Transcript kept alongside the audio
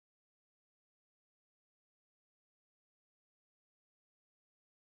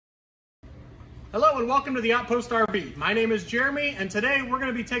Hello and welcome to the Outpost RV. My name is Jeremy and today we're going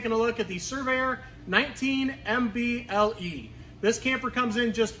to be taking a look at the Surveyor 19MBLE. This camper comes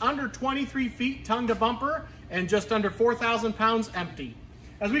in just under 23 feet tongue to bumper and just under 4,000 pounds empty.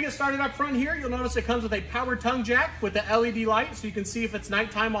 As we get started up front here, you'll notice it comes with a power tongue jack with the LED light so you can see if it's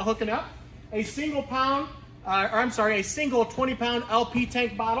nighttime while hooking up. A single 20-pound LP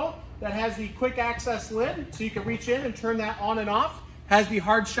tank bottle that has the quick access lid so you can reach in and turn that on and off. Has the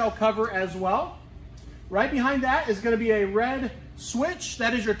hard shell cover as well. Right behind that is going to be a red switch.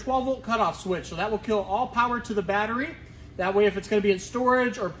 That is your 12-volt cutoff switch. So that will kill all power to the battery. That way if it's going to be in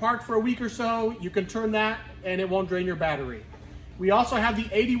storage or parked for a week or so, you can turn that and it won't drain your battery. We also have the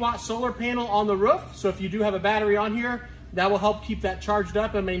 80-watt solar panel on the roof. So if you do have a battery on here, that will help keep that charged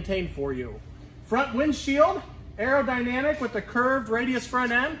up and maintained for you. Front windshield, aerodynamic with the curved radius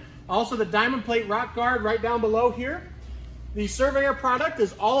front end. Also the diamond plate rock guard right down below here. The Surveyor product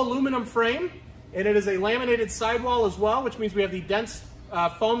is all aluminum frame. And it is a laminated sidewall as well, which means we have the dense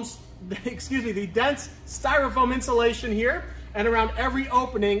the dense styrofoam insulation here, and around every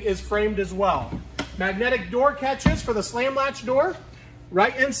opening is framed as well. Magnetic door catches for the slam latch door.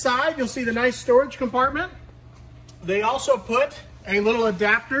 Right inside, you'll see the nice storage compartment. They also put a little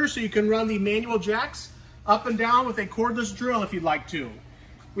adapter so you can run the manual jacks up and down with a cordless drill if you'd like to.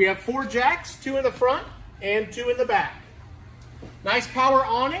 We have 4 jacks, 2 in the front and 2 in the back. Nice power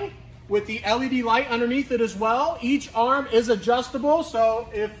awning with the LED light underneath it as well. Each arm is adjustable, so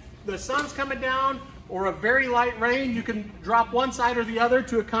if the sun's coming down or a very light rain, you can drop one side or the other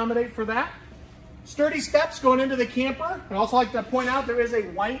to accommodate for that. Sturdy steps going into the camper. I'd also like to point out there is a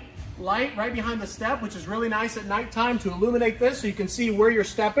white light right behind the step, which is really nice at nighttime to illuminate this so you can see where you're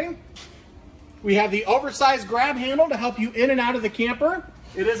stepping. We have the oversized grab handle to help you in and out of the camper.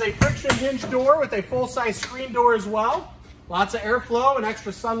 It is a friction hinge door with a full-size screen door as well. Lots of airflow and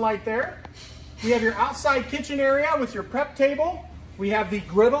extra sunlight there. We have your outside kitchen area with your prep table. We have the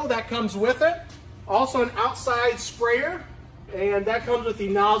griddle that comes with it. Also an outside sprayer, and that comes with the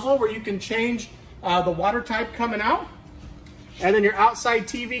nozzle where you can change the water type coming out. And then your outside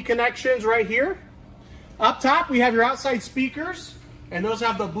TV connections right here. Up top, we have your outside speakers, and those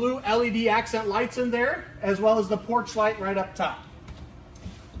have the blue LED accent lights in there, as well as the porch light right up top.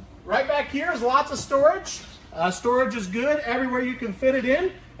 Right back here is lots of storage. Storage is good everywhere you can fit it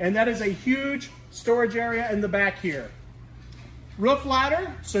in, and that is a huge storage area in the back here. Roof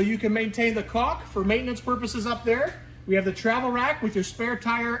ladder, so you can maintain the caulk for maintenance purposes up there. We have the travel rack with your spare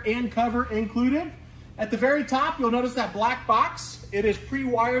tire and cover included. At the very top, you'll notice that black box. It is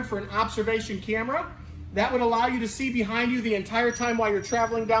pre-wired for an observation camera. That would allow you to see behind you the entire time while you're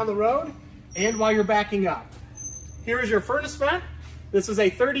traveling down the road and while you're backing up. Here is your furnace vent. This is a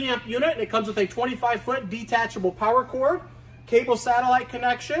 30 amp unit and it comes with a 25-foot detachable power cord, cable satellite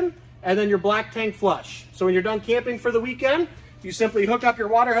connection, and then your black tank flush. So when you're done camping for the weekend, you simply hook up your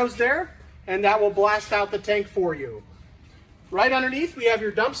water hose there and that will blast out the tank for you. Right underneath we have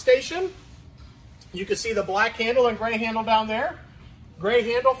your dump station. You can see the black handle and gray handle down there. Gray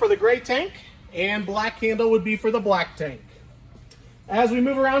handle for the gray tank and black handle would be for the black tank. As we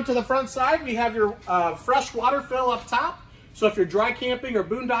move around to the front side, we have your fresh water fill up top. So if you're dry camping or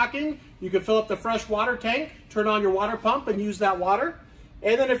boondocking, you can fill up the fresh water tank, turn on your water pump and use that water.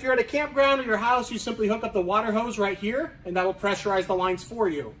 And then if you're at a campground or your house, you simply hook up the water hose right here and that will pressurize the lines for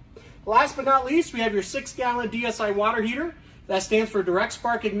you. Last but not least, we have your 6-gallon DSI water heater. That stands for direct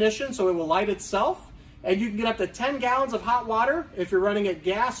spark ignition, so it will light itself. And you can get up to 10 gallons of hot water if you're running it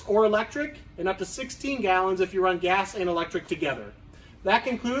gas or electric, and up to 16 gallons if you run gas and electric together. That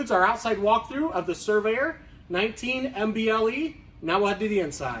concludes our outside walkthrough of the Surveyor 19MBLE. Now we'll head to the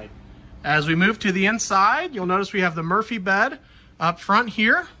inside. As we move to the inside, you'll notice we have the Murphy bed up front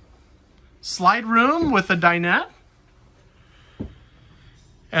here. Slide room with a dinette.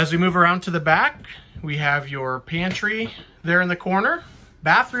 As we move around to the back, we have your pantry there in the corner,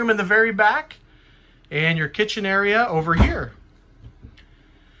 bathroom in the very back, and your kitchen area over here.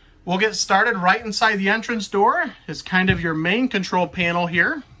 We'll get started right inside the entrance door. It's kind of your main control panel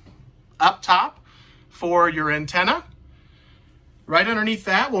here. Up top for your antenna. Right underneath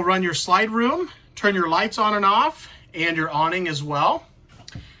that, we'll run your slide room, turn your lights on and off, and your awning as well.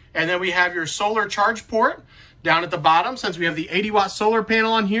 And then we have your solar charge port down at the bottom. Since we have the 80-watt solar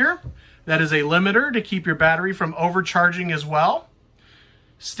panel on here, that is a limiter to keep your battery from overcharging as well.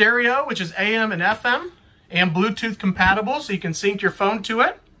 Stereo, which is AM and FM, and Bluetooth compatible, so you can sync your phone to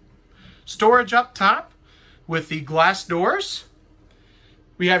it. Storage up top with the glass doors.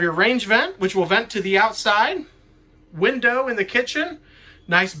 We have your range vent, which will vent to the outside. Window in the kitchen.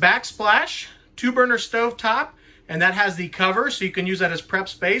 Nice backsplash. 2-burner stove top, and that has the cover, so you can use that as prep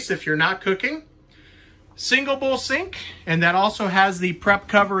space if you're not cooking. single bowl sink, and that also has the prep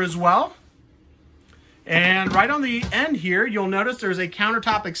cover as well. And right on the end here, you'll notice there's a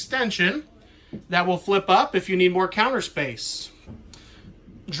countertop extension that will flip up if you need more counter space.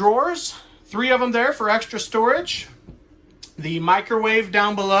 Drawers, 3 of them there for extra storage. The microwave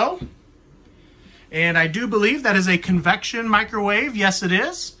down below. And I do believe that is a convection microwave. Yes, it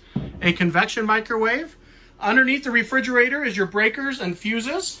is a convection microwave. Underneath the refrigerator is your breakers and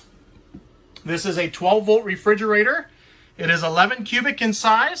fuses. This is a 12-volt refrigerator. It is 11 cubic in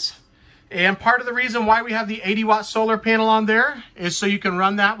size. And part of the reason why we have the 80-watt solar panel on there is so you can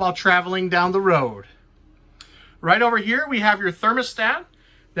run that while traveling down the road. Right over here, we have your thermostat.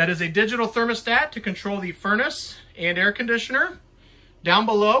 That is a digital thermostat to control the furnace and air conditioner. Down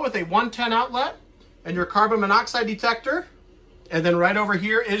below with a 110 outlet and your carbon monoxide detector. And then right over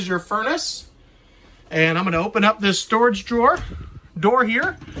here is your furnace. And I'm going to open up this storage door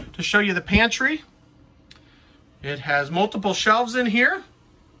here to show you the pantry. It has multiple shelves in here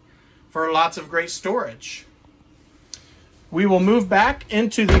for lots of great storage. We will move back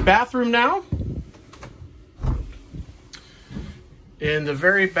into the bathroom now. In the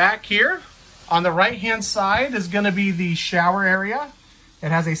very back here, on the right-hand side is going to be the shower area.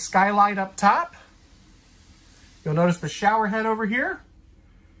 It has a skylight up top. You'll notice the shower head over here.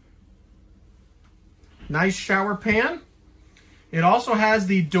 Nice shower pan. It also has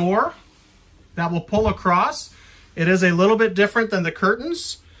the door that will pull across. It is a little bit different than the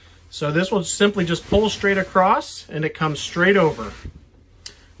curtains. So this will simply just pull straight across and it comes straight over.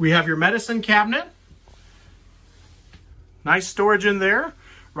 We have your medicine cabinet. Nice storage in there.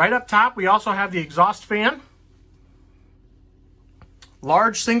 Right up top, we also have the exhaust fan.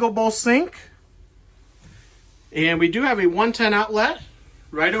 Large single bowl sink. And we do have a 110 outlet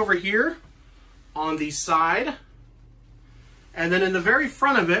right over here on the side. And then in the very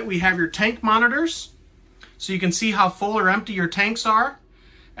front of it, we have your tank monitors. So you can see how full or empty your tanks are.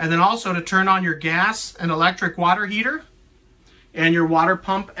 And then also to turn on your gas and electric water heater and your water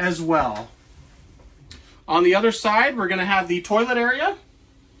pump as well. On the other side, we're going to have the toilet area.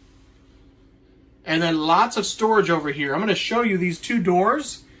 And then lots of storage over here. I'm going to show you these 2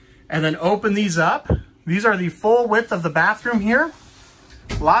 doors and then open these up. These are the full width of the bathroom here.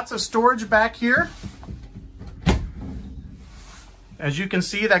 Lots of storage back here. As you can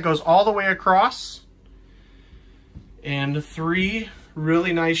see, that goes all the way across. And 3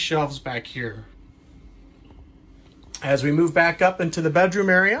 really nice shelves back here. As we move back up into the bedroom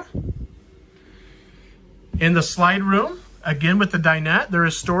area, in the slide room, again with the dinette, there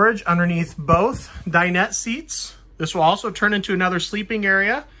is storage underneath both dinette seats. This will also turn into another sleeping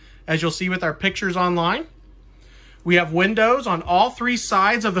area, as you'll see with our pictures online. We have windows on all 3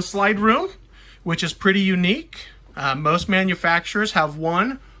 sides of the slide room, which is pretty unique. Most manufacturers have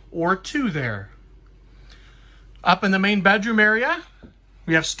 1 or 2 there. Up in the main bedroom area,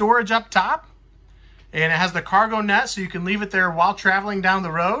 we have storage up top, and it has the cargo net so you can leave it there while traveling down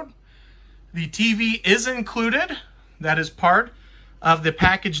the road. The TV is included. That is part of the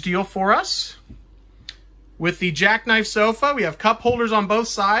package deal for us. With the jackknife sofa, we have cup holders on both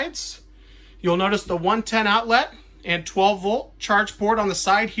sides. You'll notice the 110 outlet and 12-volt charge port on the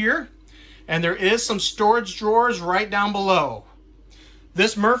side here. And there is some storage drawers right down below.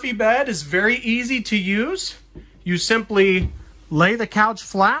 This Murphy bed is very easy to use. You simply lay the couch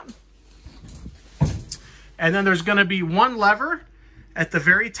flat, and then there's going to be 1 lever at the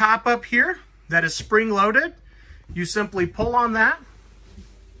very top up here that is spring-loaded. You simply pull on that,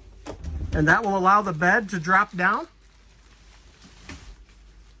 and that will allow the bed to drop down.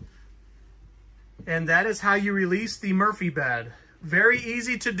 And that is how you release the Murphy bed. Very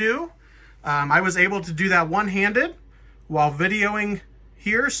easy to do. I was able to do that one-handed while videoing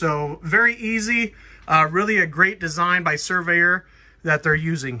here, so very easy. Really a great design by Surveyor that they're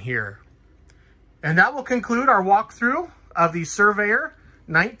using here. And that will conclude our walkthrough of the Surveyor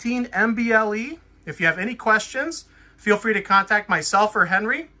 19MBLE. If you have any questions, feel free to contact myself or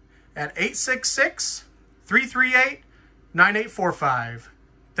Henry at 866-338-9845.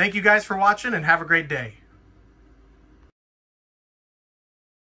 Thank you guys for watching and have a great day.